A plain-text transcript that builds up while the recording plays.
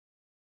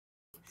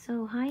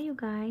So, hi you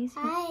guys.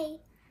 Hi.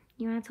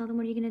 You want to tell them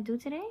what you're going to do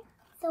today?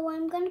 So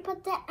I'm going to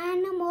put the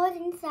animals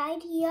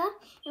inside here.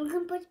 And we're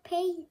going to put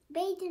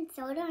baking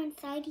soda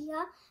inside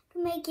here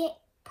to make it,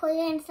 put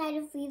it inside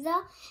the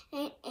freezer.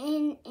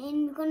 And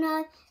we're going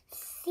to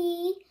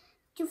see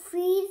to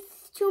freeze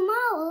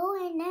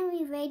tomorrow. And then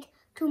we wait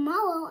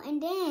tomorrow.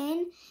 And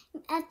then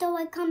after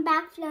I come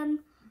back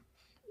from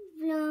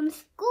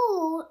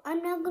school,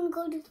 I'm not going to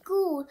go to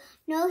school.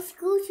 No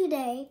school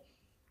today.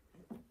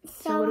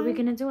 So what are we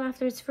going to do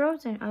after it's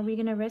frozen? Are we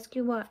going to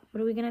rescue what?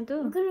 What are we going to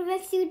do? We're going to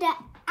rescue the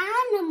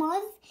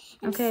animals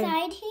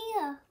inside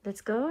here. Let's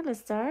go. Let's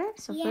start.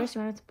 So first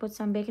you want to put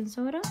some baking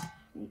soda?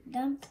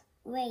 Don't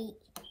wait.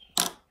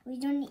 We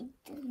don't need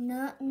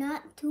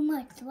not too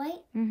much,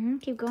 right?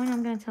 Keep going.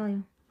 I'm going to tell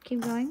you.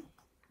 Keep going.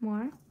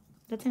 More.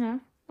 That's enough.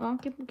 Well,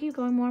 keep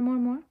going. More.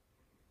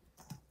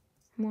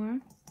 More.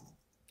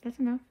 That's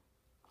enough.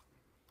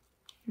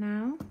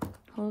 Now,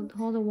 hold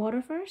the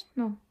water first.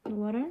 No, the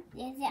water.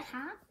 Is it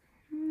hot?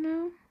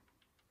 No.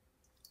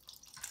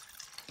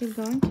 Keep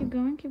going.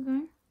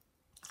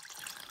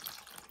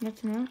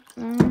 That's enough.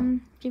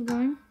 Keep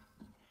going.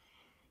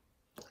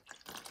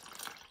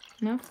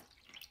 Enough.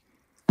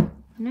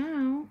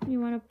 Now, you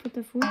want to put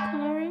the food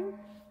coloring?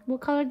 What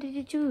color did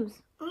you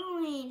choose?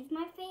 Orange,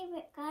 my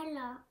favorite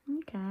color.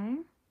 Okay.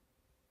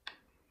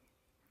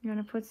 You want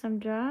to put some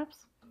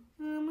drops?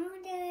 On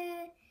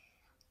the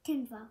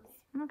 10 drops.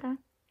 Okay.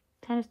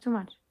 10 is too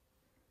much.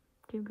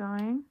 Keep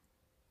going.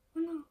 Oh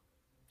no.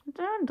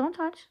 Don't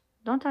touch.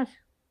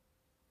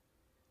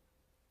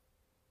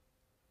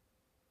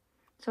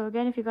 So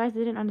again, if you guys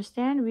didn't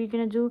understand, we're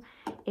gonna do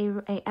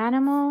a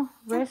animal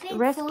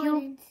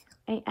rescue.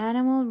 A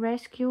animal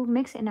rescue.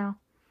 Mix it now.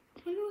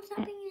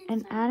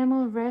 An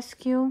animal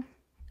rescue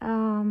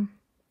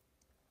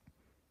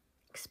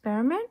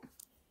experiment.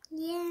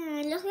 Yeah,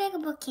 it looks like a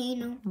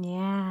volcano.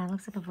 Yeah, it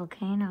looks like a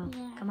volcano.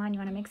 Yeah. Come on, you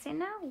wanna mix it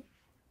now?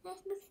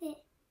 Let's mix it.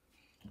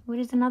 What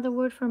is another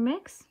word for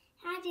mix?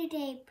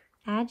 Agitate.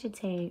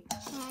 Agitate.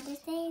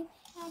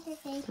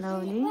 Agitate.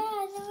 Slowly.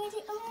 Wow, it's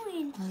already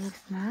orange. That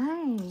looks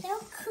nice. So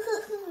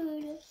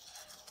cool.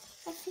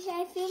 I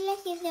feel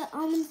like it's the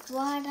almond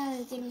water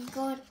is gonna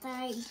go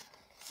inside.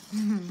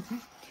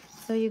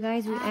 So you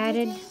guys, we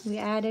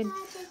added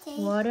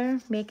water,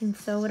 baking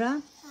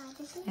soda,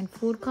 and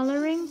food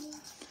coloring.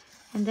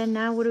 And then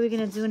now, what are we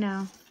gonna do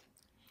now?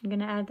 You're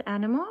gonna add the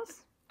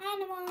animals.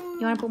 Animals.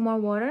 You wanna put more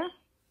water?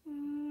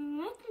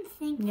 I can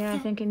think. Yeah, I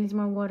think it needs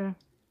more water.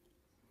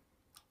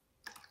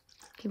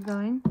 Keep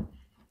going.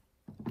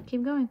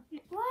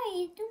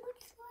 Why? Too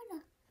much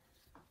water.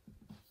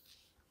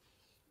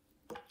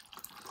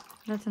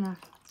 That's enough.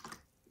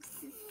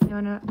 You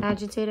wanna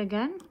agitate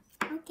again?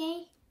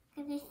 Okay,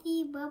 because I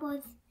see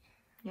bubbles.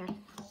 Yeah.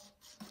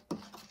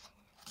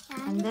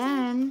 And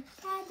then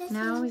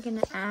now we're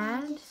gonna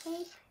add.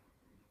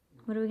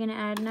 What are we gonna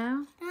add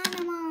now?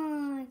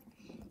 Animals.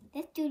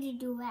 Let's do the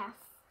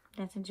giraffe.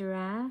 That's a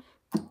giraffe.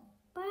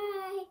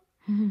 Bye.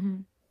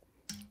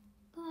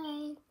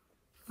 Bye.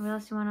 What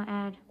else you wanna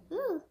add?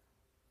 Ooh.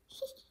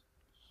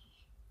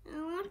 I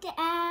want to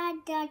add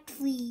the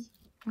tree.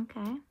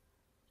 Okay.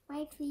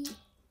 My tree.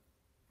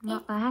 No,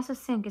 it has to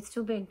sink. It's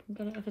too big.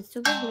 Get it. If it's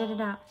too big, let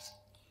it out.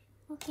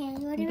 Okay.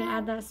 What You do can I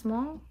add that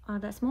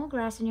small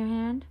grass in your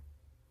hand.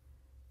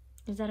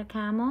 Is that a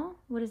camel?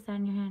 What is that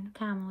in your hand?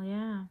 Camel,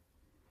 yeah.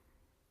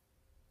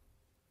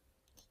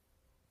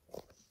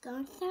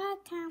 Going to a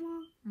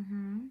camel.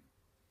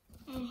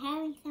 And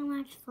having so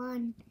much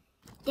fun.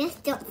 This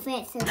don't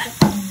fit, so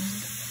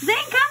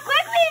Zane, come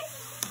quickly!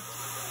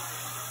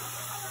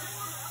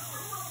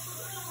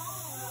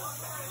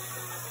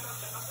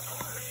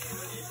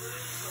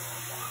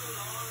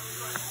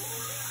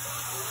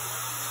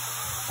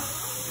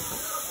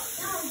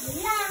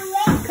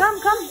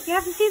 Come. You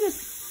have to see this.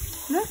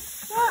 Look.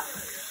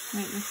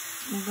 Wait,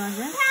 let's go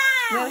here.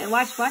 Wait,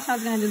 watch how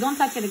it's gonna do. Don't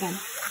touch it again.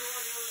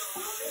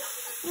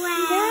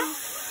 wow. Yeah.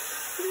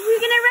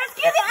 We're gonna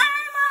rescue the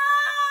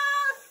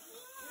animals!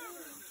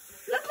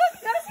 Look, you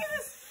gotta see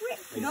this. Wait.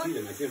 I see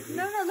them, I can't believe.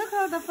 No, look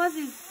how the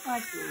fuzzies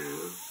are.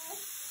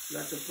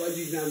 Lots of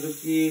fuzzies now,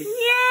 Zuki.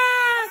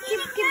 Yeah!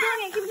 Keep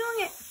doing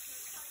it.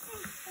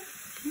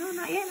 No,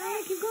 not yet,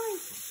 keep going.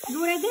 Do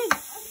what I did.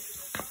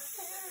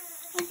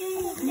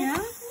 Yeah?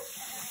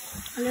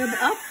 A little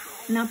bit up.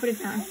 Now put it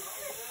down.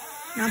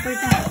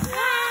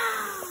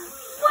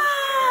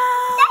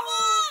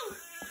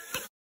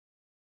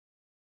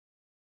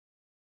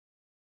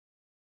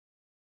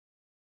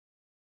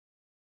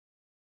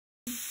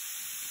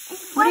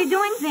 What are you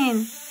doing,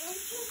 Zane?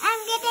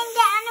 I'm getting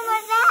the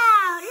animals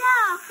out.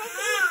 Look,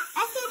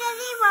 I see the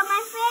zebra,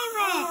 my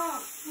favorite.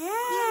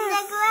 Yeah.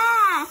 The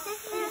grass.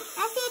 I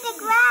see the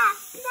grass.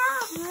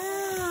 Look.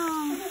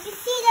 Wow. You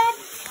see the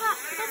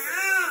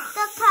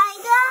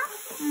tiger?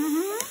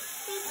 Mm-hmm.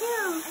 Me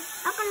too.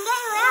 I can get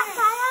you out,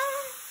 tiger.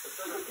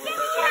 What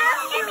is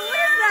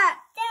that?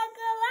 The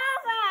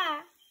guava.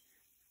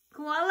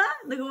 Koala?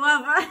 The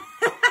guava.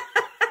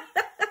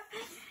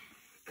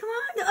 Come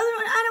on, the other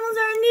animals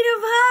are in need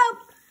of help.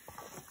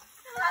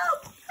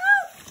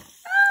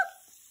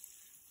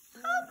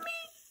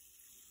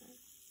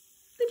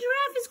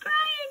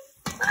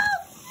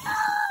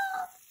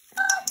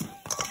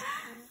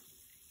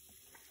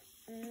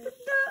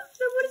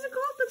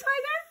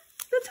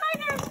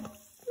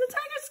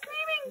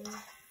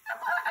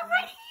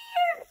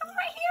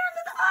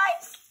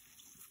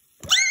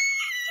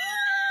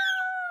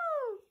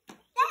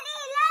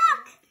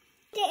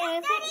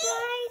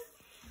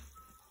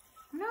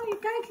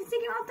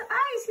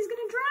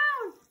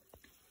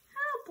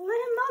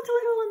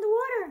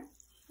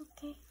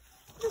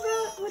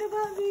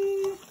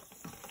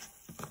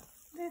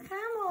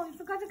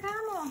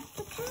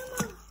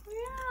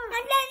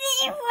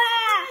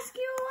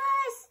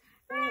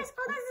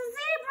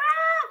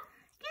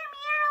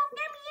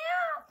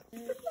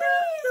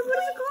 what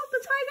is it called?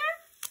 The tiger?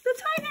 The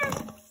tiger!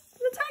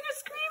 The tiger's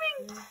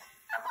screaming!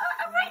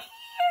 I'm right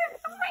here!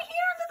 I'm right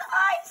here under the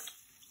ice!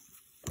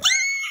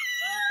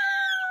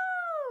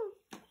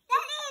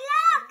 Daddy,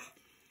 look!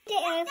 The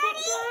elephant,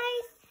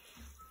 guys.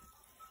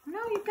 No,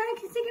 you gotta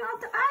take him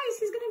off the ice.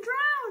 He's gonna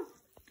drown.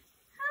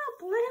 Help!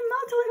 Let him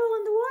melt a little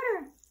in the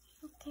water.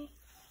 Okay.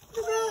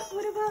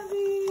 What about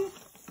the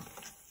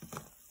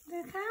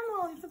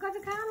camel? You forgot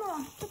the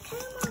camel. The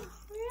camel.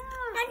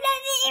 Yeah. And then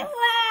the